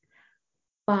chose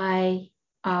by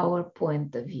our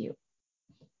point of view.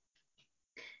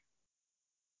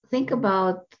 Think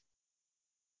about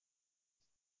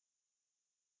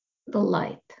the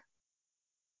light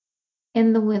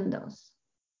in the windows.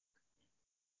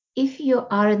 If you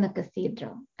are in a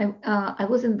cathedral, I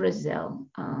was in Brazil,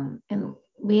 and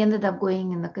we ended up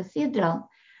going in a cathedral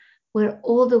where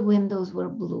all the windows were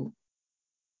blue.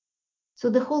 So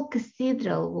the whole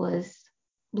cathedral was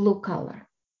blue color.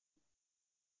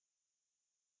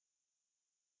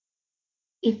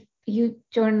 If you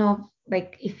turn off,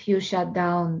 like if you shut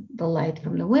down the light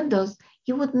from the windows,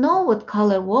 you would know what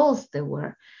color walls there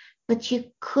were, but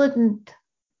you couldn't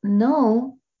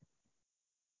know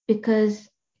because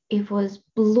it was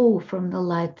blue from the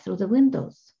light through the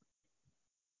windows.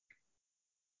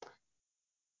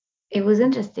 It was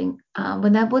interesting.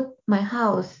 When I bought my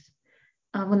house,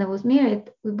 when I was married,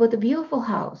 we bought a beautiful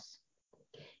house.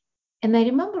 And I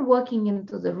remember walking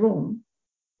into the room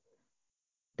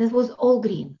that was all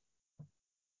green.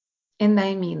 And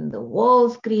I mean, the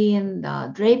walls green,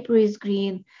 the drapery is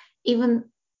green, even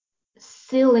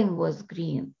ceiling was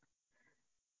green.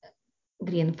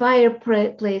 Green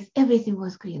fireplace, everything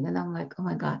was green. And I'm like, oh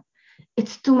my God,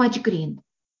 it's too much green.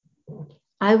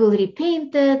 I will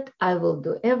repaint it. I will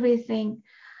do everything.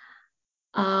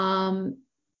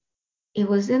 It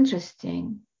was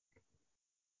interesting.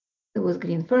 There was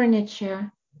green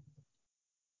furniture.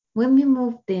 When we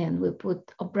moved in, we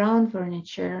put a brown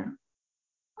furniture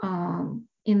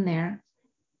in there.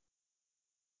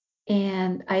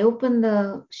 And I opened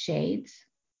the shades,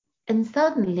 and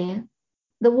suddenly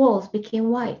the walls became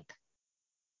white.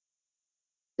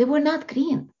 They were not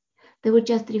green. They were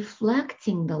just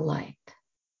reflecting the light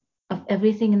of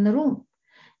everything in the room.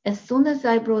 As soon as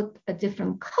I brought a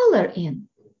different color in,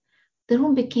 the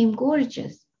room became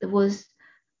gorgeous. There was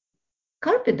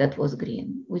carpet that was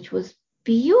green, which was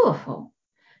beautiful.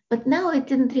 But now it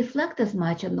didn't reflect as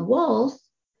much on the walls.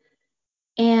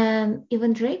 And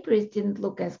even draperies didn't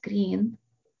look as green.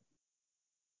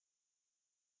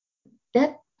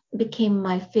 That became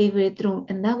my favorite room.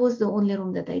 And that was the only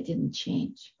room that I didn't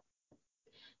change.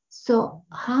 So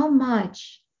how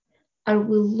much are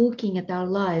we looking at our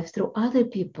lives through other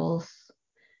people's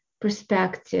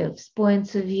perspectives,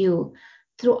 points of view,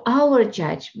 through our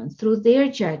judgment, through their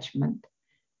judgment,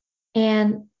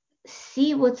 and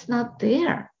see what's not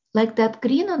there? Like that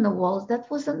green on the walls,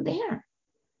 that wasn't there.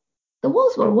 The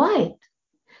walls were white,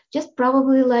 just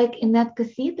probably like in that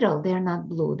cathedral, they're not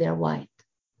blue, they're white.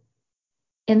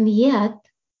 And yet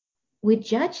we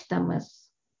judge them as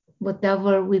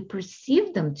whatever we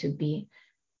perceive them to be,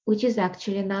 which is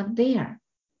actually not there.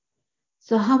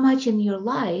 So how much in your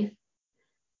life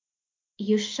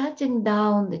you're shutting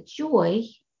down the joy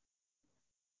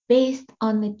based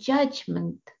on the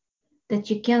judgment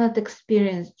that you cannot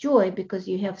experience joy because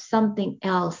you have something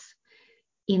else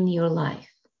in your life.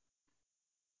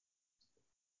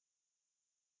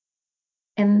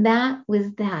 And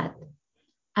with that,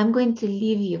 I'm going to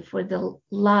leave you for the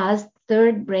last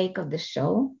third break of the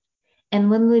show. And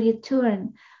when we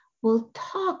return, we'll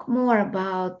talk more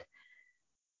about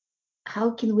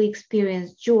how can we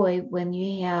experience joy when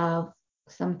you have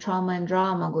some trauma and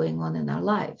drama going on in our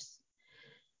lives.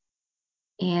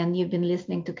 And you've been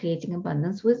listening to Creating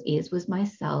Abundance with Ease with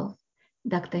myself,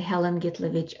 Dr. Helen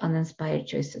Gitlovich on Inspired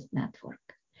Choices Network.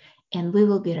 And we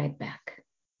will be right back.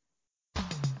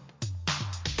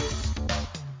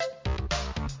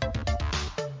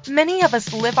 Many of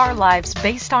us live our lives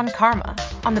based on karma,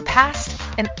 on the past,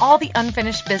 and all the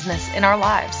unfinished business in our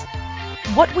lives.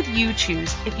 What would you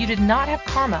choose if you did not have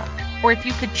karma, or if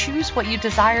you could choose what you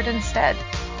desired instead?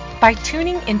 By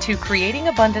tuning into Creating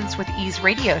Abundance with Ease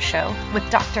radio show with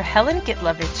Dr. Helen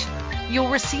Gitlovich, you'll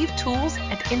receive tools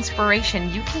and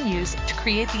inspiration you can use to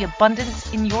create the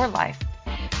abundance in your life.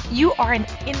 You are an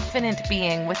infinite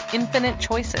being with infinite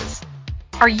choices.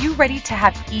 Are you ready to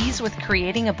have ease with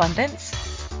creating abundance?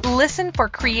 Listen for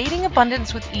Creating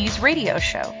Abundance with Ease radio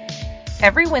show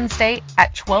every Wednesday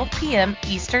at 12 p.m.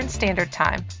 Eastern Standard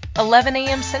Time, 11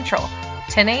 a.m. Central,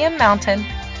 10 a.m. Mountain,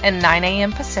 and 9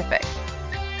 a.m. Pacific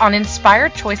on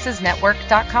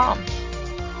InspiredChoicesNetwork.com.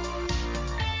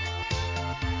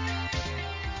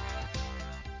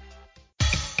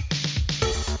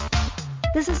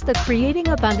 This is the Creating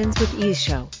Abundance with Ease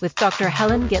show with Dr.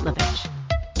 Helen Gitlovich.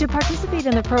 To participate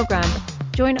in the program,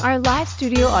 join our live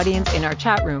studio audience in our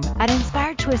chat room at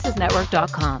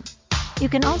InspiredChoicesNetwork.com. You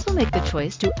can also make the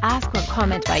choice to ask or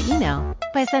comment by email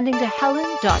by sending to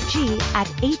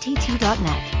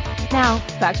helen.g@att.net. Now,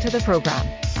 back to the program.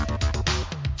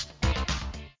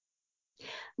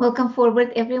 Welcome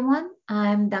forward, everyone.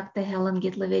 I'm Dr. Helen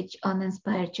Gitlovich on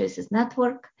Inspired Choices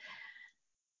Network.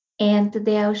 And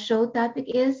today our show topic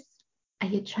is, are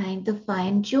you trying to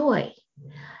find joy?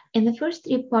 In the first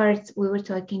three parts, we were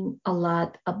talking a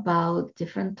lot about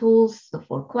different tools, the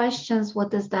 4 questions.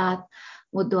 What is that?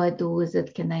 What do I do with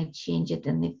it? Can I change it?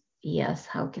 And if yes,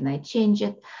 how can I change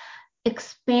it?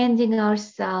 Expanding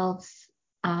ourselves,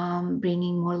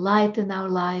 bringing more light in our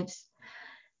lives.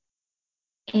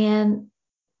 And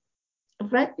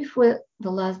right before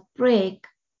the last break,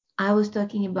 I was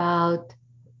talking about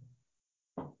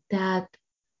that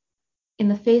in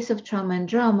the face of trauma and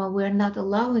drama, we're not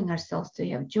allowing ourselves to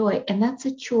have joy, and that's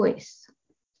a choice.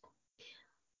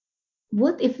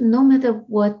 What if no matter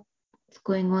what's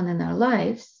going on in our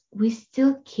lives, we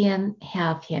still can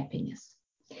have happiness?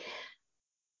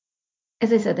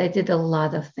 As I said, I did a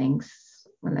lot of things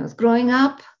when I was growing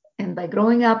up, and by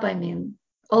growing up, I mean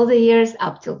all the years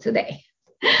up till today.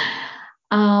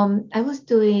 I was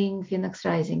doing Phoenix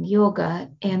Rising yoga,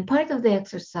 and part of the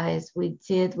exercise we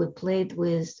played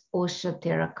with Osho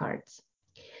tarot cards.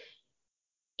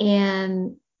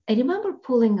 And I remember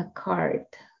pulling a card.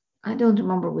 I don't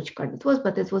remember which card it was,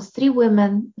 but it was 3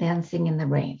 women dancing in the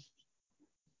rain.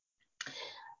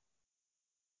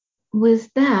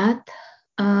 With that,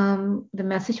 the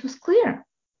message was clear.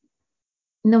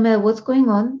 No matter what's going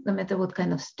on, no matter what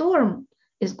kind of storm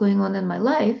is going on in my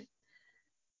life,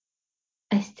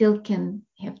 I still can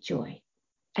have joy.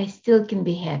 I still can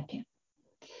be happy.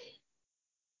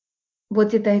 What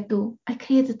did I do? I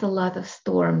created a lot of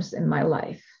storms in my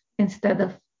life instead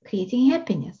of creating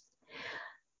happiness.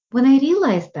 When I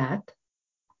realized that,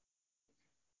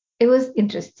 it was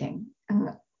interesting,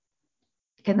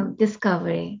 kind of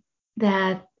discovery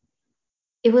that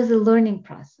it was a learning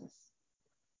process.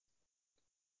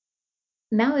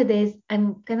 Nowadays,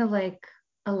 I'm kind of like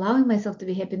allowing myself to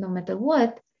be happy no matter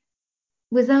what,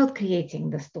 without creating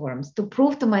the storms, to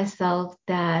prove to myself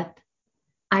that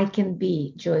I can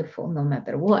be joyful no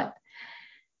matter what.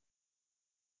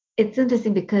 It's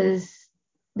interesting because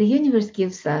the universe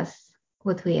gives us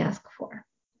what we ask for.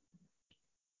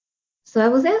 So I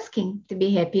was asking to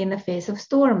be happy in the face of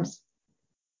storms.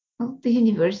 Well, the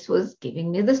universe was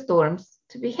giving me the storms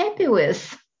to be happy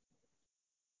with.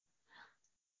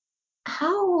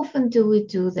 How often do we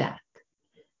do that?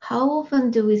 How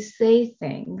often do we say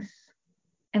things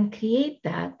and create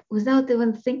that without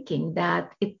even thinking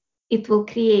that it will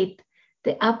create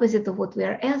the opposite of what we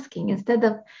are asking? Instead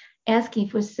of asking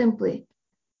for simply,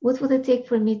 what would it take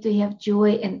for me to have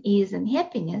joy and ease and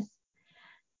happiness?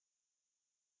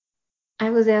 I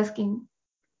was asking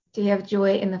to have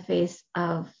joy in the face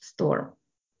of storm.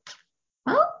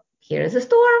 Well, here's a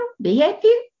storm, be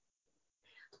happy.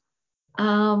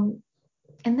 And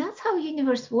that's how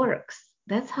universe works.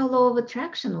 That's how law of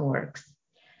attraction works.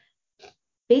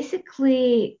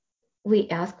 Basically, we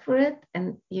ask for it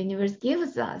and universe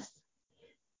gives us.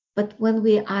 But when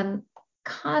we are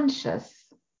unconscious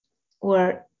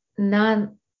or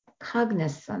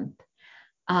non-cognizant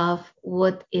of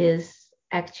what is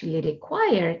actually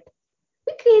required,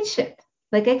 we create shit.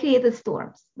 Like I created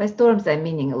storms. By storms, I'm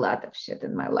meaning a lot of shit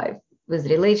in my life, with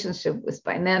relationship, with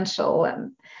financial,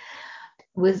 and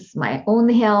with my own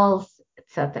health,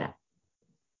 etc.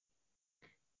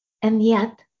 And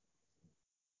yet,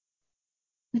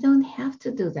 we don't have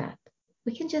to do that.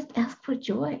 We can just ask for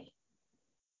joy.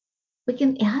 We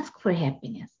can ask for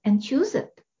happiness and choose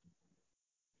it.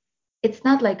 It's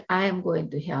not like I am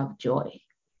going to have joy.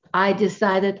 I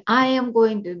decided I am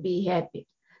going to be happy.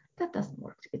 that doesn't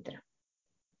work either.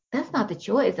 That's not a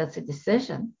choice, that's a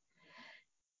decision.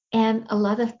 And a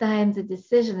lot of times the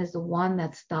decision is the one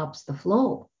that stops the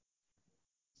flow.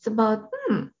 It's about,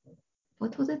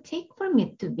 what would it take for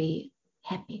me to be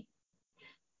happy?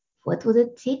 What would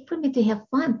it take for me to have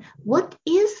fun? What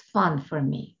is fun for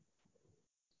me?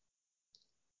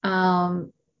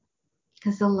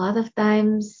 Because a lot of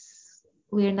times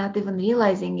we're not even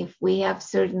realizing if we have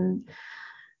certain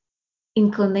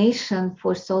inclination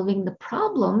for solving the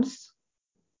problems.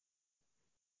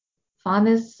 Fun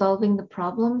is solving the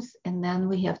problems, and then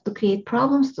we have to create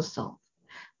problems to solve.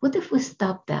 What if we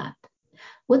stop that?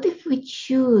 What if we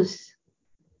choose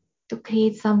to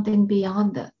create something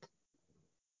beyond it?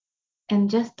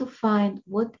 And just to find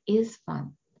what is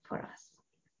fun for us.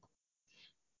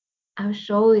 Our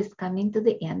show is coming to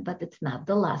the end, but it's not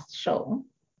the last show.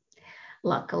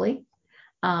 Luckily,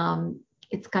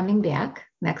 it's coming back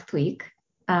next week.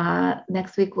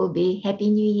 Next week will be Happy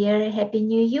New Year, Happy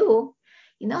New You.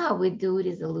 You know how we do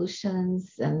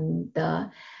resolutions, and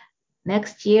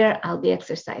next year I'll be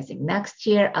exercising. Next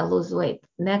year I'll lose weight.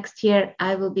 Next year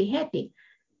I will be happy.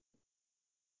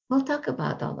 We'll talk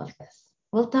about all of this.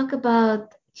 We'll talk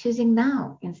about choosing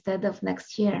now instead of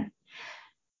next year.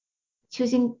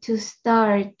 Choosing to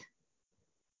start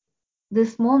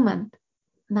this moment,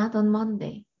 not on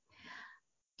Monday.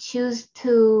 Choose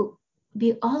to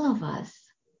be all of us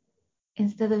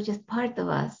instead of just part of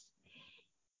us.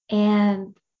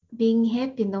 And being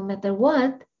happy no matter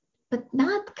what, but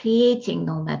not creating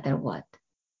no matter what.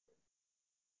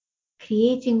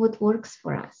 Creating what works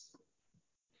for us.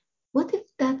 What if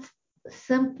that's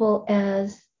simple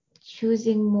as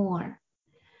choosing more?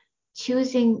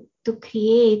 Choosing to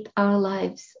create our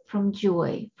lives from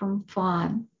joy, from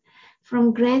fun,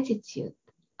 from gratitude.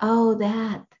 Oh,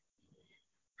 that.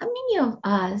 How many of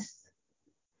us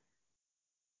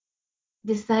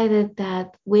decided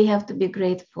that we have to be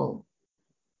grateful?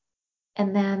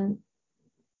 And then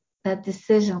that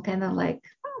decision kind of like,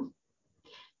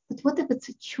 but what if it's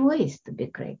a choice to be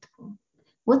grateful?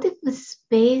 What if the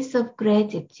space of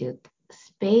gratitude,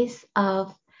 space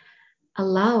of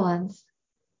allowance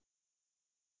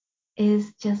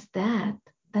is just that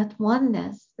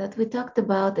oneness that we talked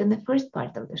about in the first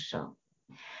part of the show?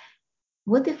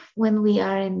 What if when we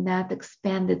are in that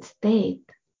expanded state,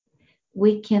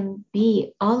 we can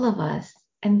be all of us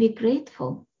and be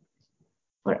grateful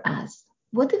for us?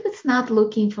 What if it's not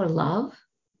looking for love,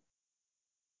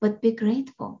 but be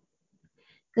grateful?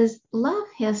 Because love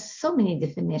has so many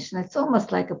definitions. It's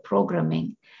almost like a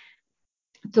programming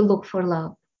to look for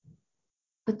love.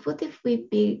 But what if we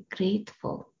be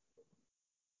grateful?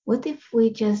 What if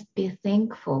we just be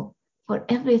thankful for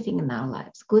everything in our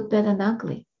lives, good, bad, and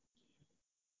ugly?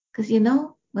 Because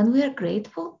when we are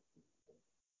grateful,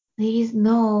 there is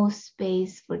no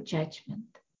space for judgment.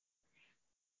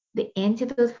 The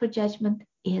antidote for judgment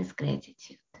is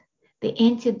gratitude. The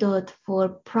antidote for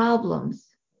problems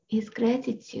is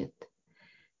gratitude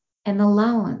and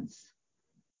allowance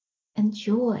and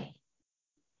joy.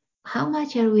 How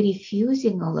much are we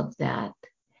refusing all of that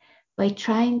by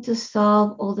trying to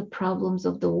solve all the problems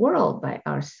of the world by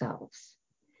ourselves?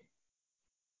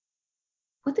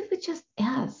 What if we just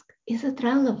ask, is it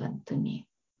relevant to me?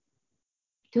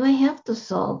 Do I have to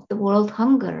solve the world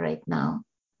hunger right now?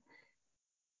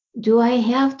 Do I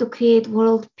have to create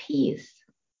world peace?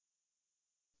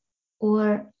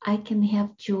 Or I can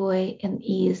have joy and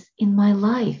ease in my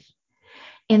life.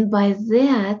 And by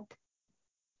that,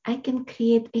 I can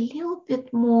create a little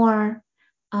bit more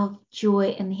of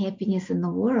joy and happiness in the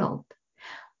world.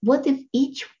 What if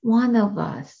each one of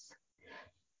us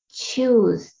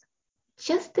choose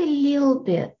just a little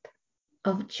bit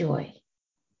of joy?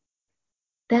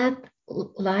 That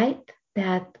light,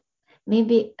 that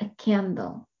maybe a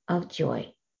candle of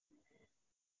joy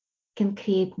can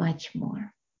create much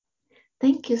more.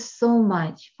 Thank you so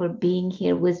much for being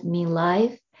here with me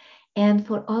live, and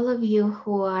for all of you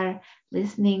who are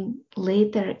listening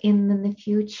later in the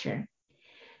future.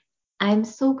 I'm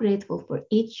so grateful for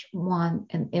each one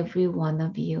and every one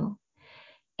of you.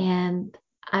 And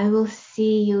I will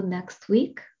see you next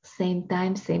week, same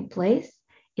time, same place.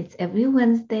 It's every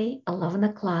Wednesday, 11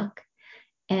 o'clock.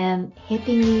 And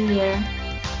Happy New Year.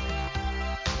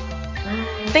 Bye.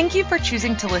 Thank you for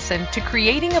choosing to listen to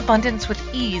Creating Abundance with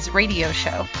Ease radio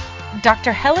show.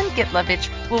 Dr. Helen Gitlovich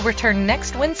will return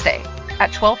next Wednesday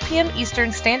at 12 p.m.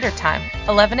 Eastern Standard Time,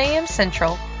 11 a.m.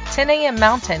 Central, 10 a.m.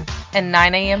 Mountain, and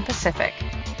 9 a.m. Pacific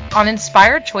on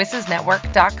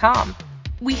InspiredChoicesNetwork.com.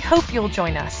 We hope you'll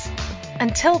join us.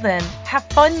 Until then, have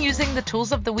fun using the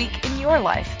tools of the week in your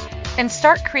life and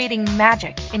start creating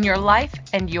magic in your life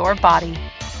and your body.